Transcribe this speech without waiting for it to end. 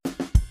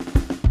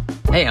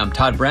Hey, I'm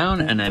Todd Brown,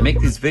 and I make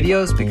these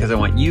videos because I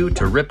want you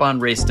to rip on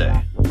race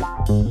day.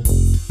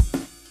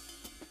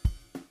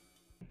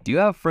 Do you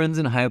have friends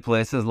in high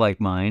places like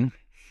mine?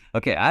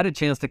 Okay, I had a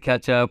chance to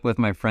catch up with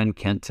my friend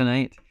Kent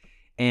tonight,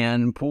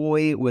 and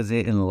boy, was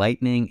it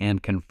enlightening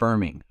and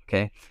confirming,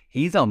 okay?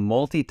 He's a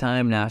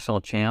multi-time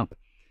national champ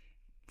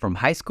from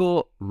high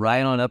school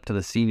right on up to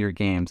the senior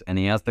games, and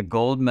he has the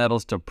gold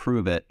medals to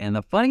prove it. And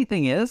the funny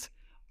thing is,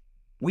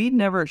 we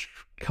never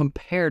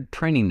compared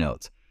training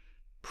notes.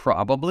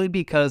 Probably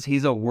because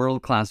he's a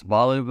world-class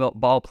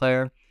volleyball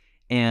player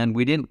and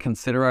we didn't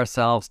consider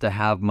ourselves to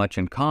have much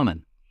in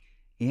common.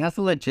 He has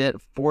a legit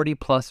 40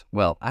 plus,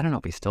 well, I don't know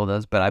if he still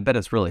does, but I bet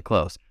it's really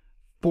close,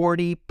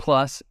 40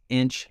 plus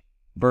inch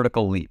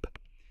vertical leap.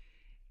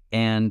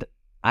 And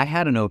I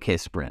had an okay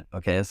sprint,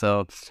 okay?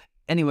 So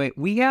anyway,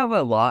 we have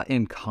a lot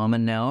in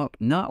common now,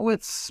 not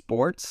with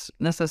sports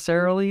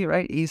necessarily,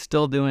 right? He's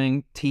still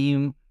doing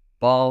team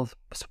ball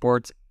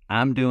sports.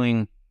 I'm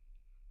doing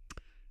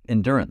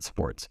endurance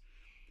sports,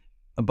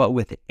 but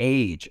with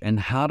age and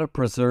how to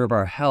preserve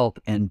our health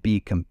and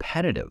be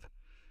competitive.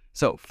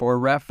 So for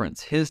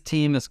reference, his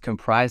team is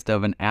comprised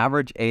of an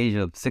average age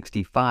of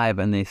 65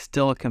 and they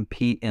still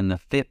compete in the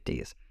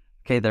 50s.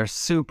 Okay, they're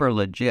super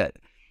legit.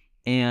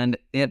 And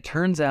it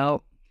turns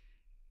out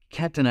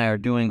Kent and I are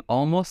doing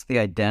almost the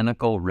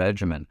identical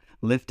regimen,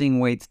 lifting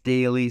weights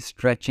daily,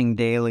 stretching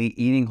daily,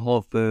 eating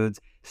whole foods,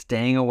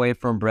 staying away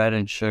from bread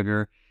and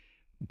sugar,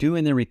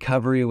 doing the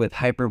recovery with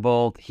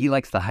Hypervolt. He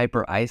likes the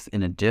Hyper Ice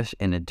in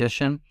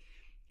addition.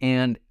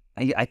 And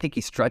I think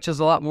he stretches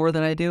a lot more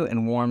than I do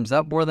and warms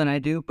up more than I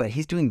do, but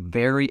he's doing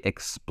very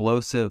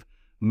explosive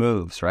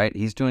moves, right?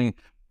 He's doing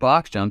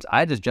box jumps.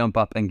 I just jump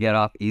up and get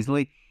off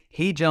easily.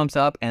 He jumps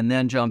up and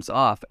then jumps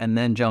off and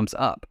then jumps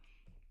up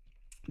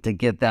to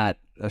get that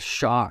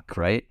shock,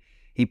 right?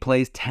 He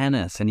plays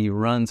tennis and he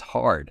runs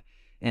hard.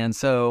 And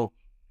so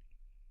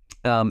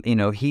you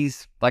know,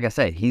 he's, like I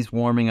say, he's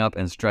warming up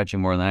and stretching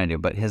more than I do,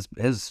 but his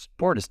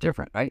sport is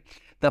different, right?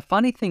 The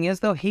funny thing is,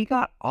 though, he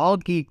got all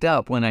geeked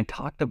up when I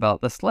talked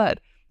about the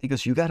sled. He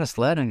goes, "You got a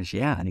sled?" And I goes,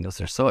 "Yeah." And he goes,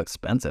 "They're so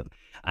expensive."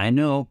 I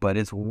know, but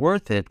it's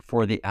worth it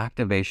for the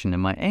activation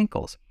in my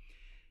ankles.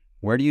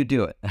 Where do you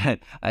do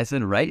it? I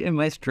said, right in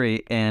my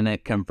street, and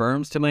it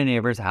confirms to my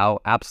neighbors how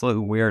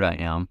absolutely weird I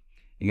am.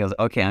 He goes,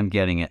 "Okay, I'm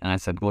getting it." And I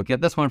said, "Well,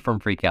 get this one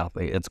from Freak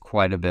Athlete. It's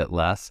quite a bit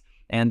less."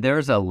 And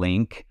there's a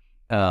link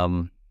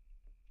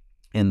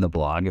in the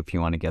blog if you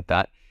want to get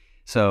that.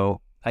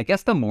 So I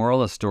guess the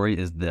moral of the story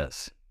is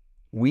this: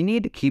 we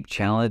need to keep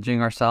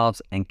challenging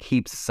ourselves and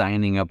keep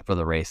signing up for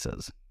the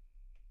races.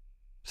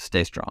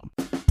 Stay strong.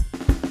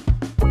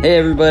 Hey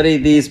everybody,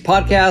 these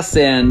podcasts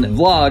and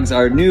vlogs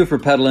are new for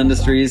Pedal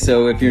Industries,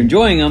 so if you're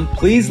enjoying them,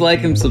 please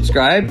like and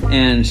subscribe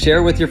and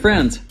share with your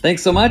friends.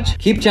 Thanks so much.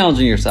 Keep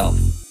challenging yourself.